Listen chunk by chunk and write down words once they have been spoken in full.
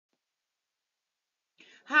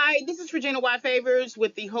Hi, this is Regina Y. Favors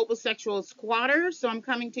with the Hobosexual Squatter. So I'm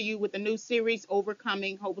coming to you with a new series,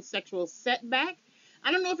 Overcoming Hobosexual Setback.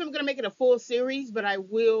 I don't know if I'm going to make it a full series, but I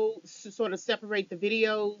will sort of separate the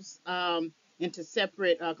videos into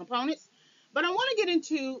separate components. But I want to get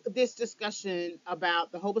into this discussion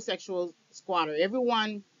about the Hobosexual Squatter.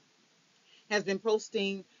 Everyone has been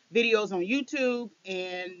posting videos on YouTube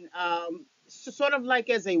and sort of like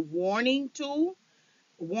as a warning tool,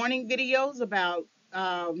 warning videos about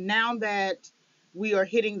now that we are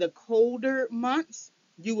hitting the colder months,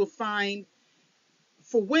 you will find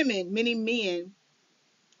for women, many men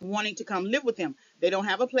wanting to come live with them. They don't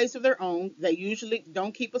have a place of their own. They usually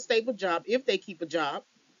don't keep a stable job if they keep a job.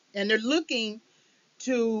 And they're looking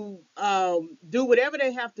to do whatever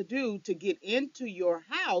they have to do to get into your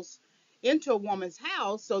house, into a woman's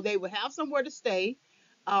house, so they would have somewhere to stay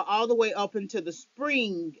all the way up into the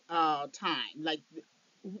spring time. Like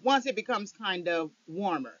once it becomes kind of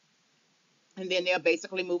warmer, and then they'll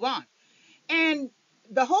basically move on. And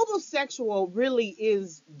the homosexual really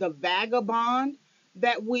is the vagabond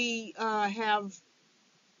that we have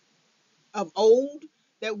of old,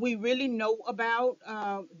 that we really know about,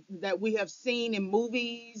 that we have seen in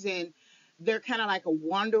movies, and they're kind of like a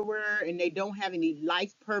wanderer and they don't have any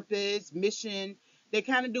life purpose, mission. They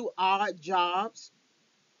kind of do odd jobs,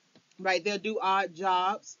 right? They'll do odd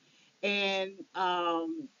jobs, and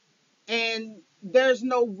there's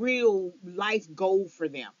no real life goal for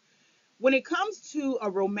them. When it comes to a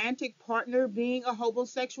romantic partner being a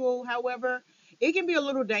homosexual, however, it can be a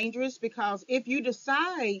little dangerous because if you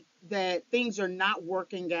decide that things are not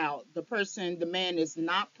working out, the person, the man is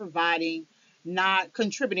not providing, not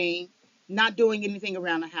contributing, not doing anything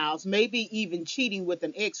around the house, maybe even cheating with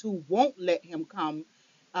an ex who won't let him come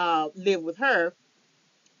live with her,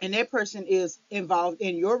 and that person is involved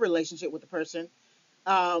in your relationship with the person.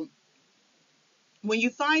 Um, when you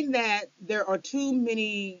find that there are too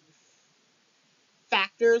many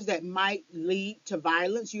factors that might lead to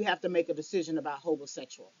violence, you have to make a decision about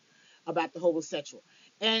the homosexual.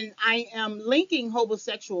 And I am linking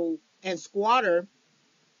homosexual and squatter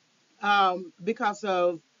because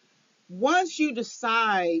of once you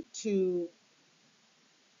decide to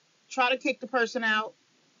try to kick the person out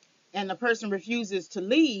and the person refuses to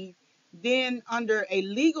leave, then under a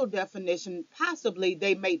legal definition, possibly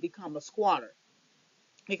they may become a squatter.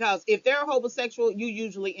 Because if they're homosexual, you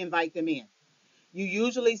usually invite them in. You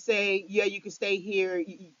usually say, yeah, you can stay here.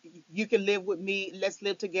 You can live with me. Let's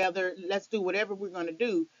live together. Let's do whatever we're going to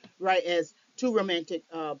do, right, as two romantic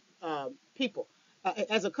people,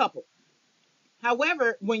 as a couple.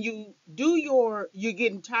 However, when you're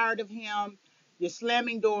getting tired of him, you're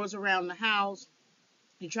slamming doors around the house,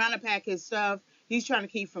 you're trying to pack his stuff, he's trying to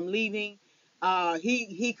keep from leaving.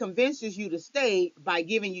 He convinces you to stay by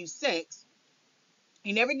giving you sex.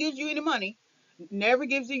 He never gives you any money, never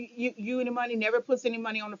gives you any money, never puts any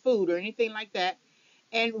money on the food or anything like that.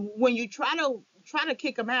 And when you try to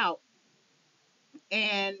kick him out,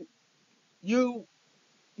 and you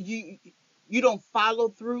you you don't follow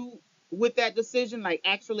through with that decision, like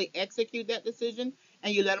actually execute that decision,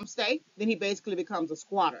 and you let him stay, then he basically becomes a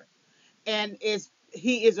squatter, and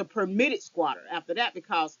he is a permitted squatter after that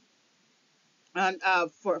because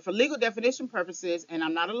for legal definition purposes, and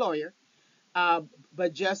I'm not a lawyer, uh,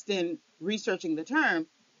 but just in researching the term,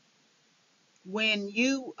 when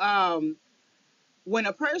you when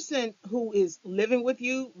a person who is living with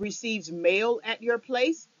you receives mail at your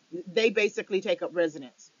place, they basically take up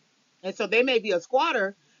residence. And so they may be a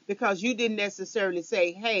squatter because you didn't necessarily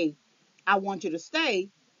say, hey, I want you to stay.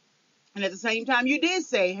 And at the same time, you did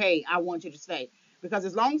say, hey, I want you to stay. Because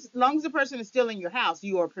as long as the person is still in your house,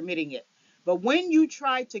 you are permitting it. But when you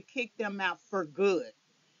try to kick them out for good,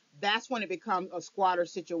 that's when it becomes a squatter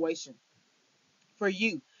situation for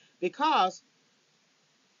you. Because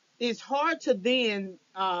it's hard to then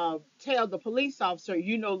tell the police officer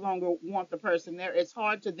you no longer want the person there. It's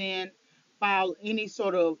hard to then file any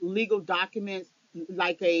sort of legal documents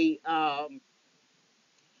like a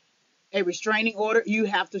restraining order. You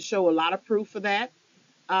have to show a lot of proof for that.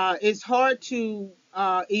 It's hard to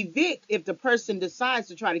evict if the person decides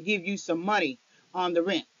to try to give you some money on the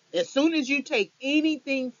rent. As soon as you take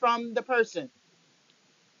anything from the person,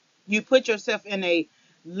 you put yourself in a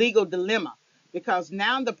legal dilemma because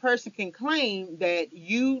now the person can claim that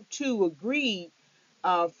you two agreed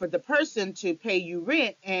for the person to pay you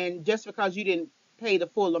rent, and just because you didn't pay the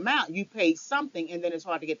full amount, you paid something, and then it's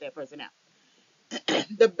hard to get that person out.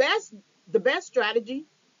 The best strategy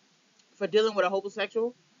for dealing with a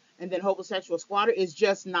homosexual and then homosexual squatter is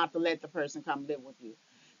just not to let the person come live with you.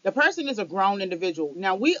 The person is a grown individual.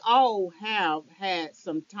 Now, we all have had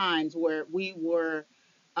some times where we were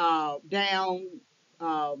down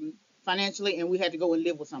financially, and we had to go and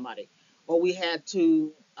live with somebody, or we had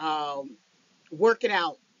to work it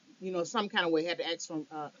out, some kind of way, had to ask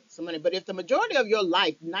for some money. But if the majority of your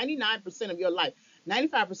life, 99% of your life,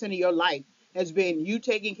 95% of your life has been you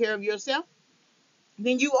taking care of yourself,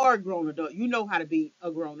 then you are a grown adult. You know how to be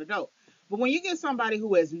a grown adult. But when you get somebody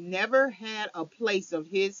who has never had a place of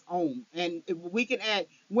his own, and we can add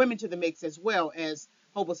women to the mix as well as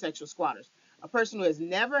homosexual squatters, a person who has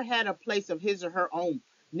never had a place of his or her own,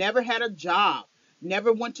 never had a job,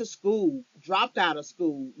 never went to school, dropped out of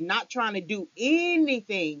school, not trying to do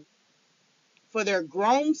anything for their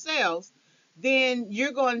grown selves, then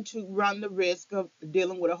you're going to run the risk of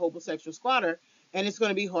dealing with a homosexual squatter, and it's going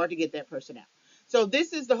to be hard to get that person out. So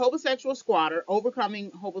this is the Hobosexual Squatter,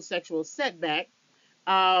 Overcoming Hobosexual Setback.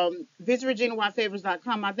 Visit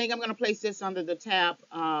reginawhyfavors.com. I think I'm going to place this under the tab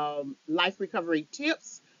Life Recovery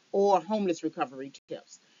Tips or Homeless Recovery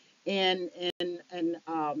Tips. And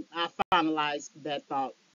I finalized that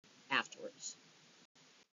thought afterwards.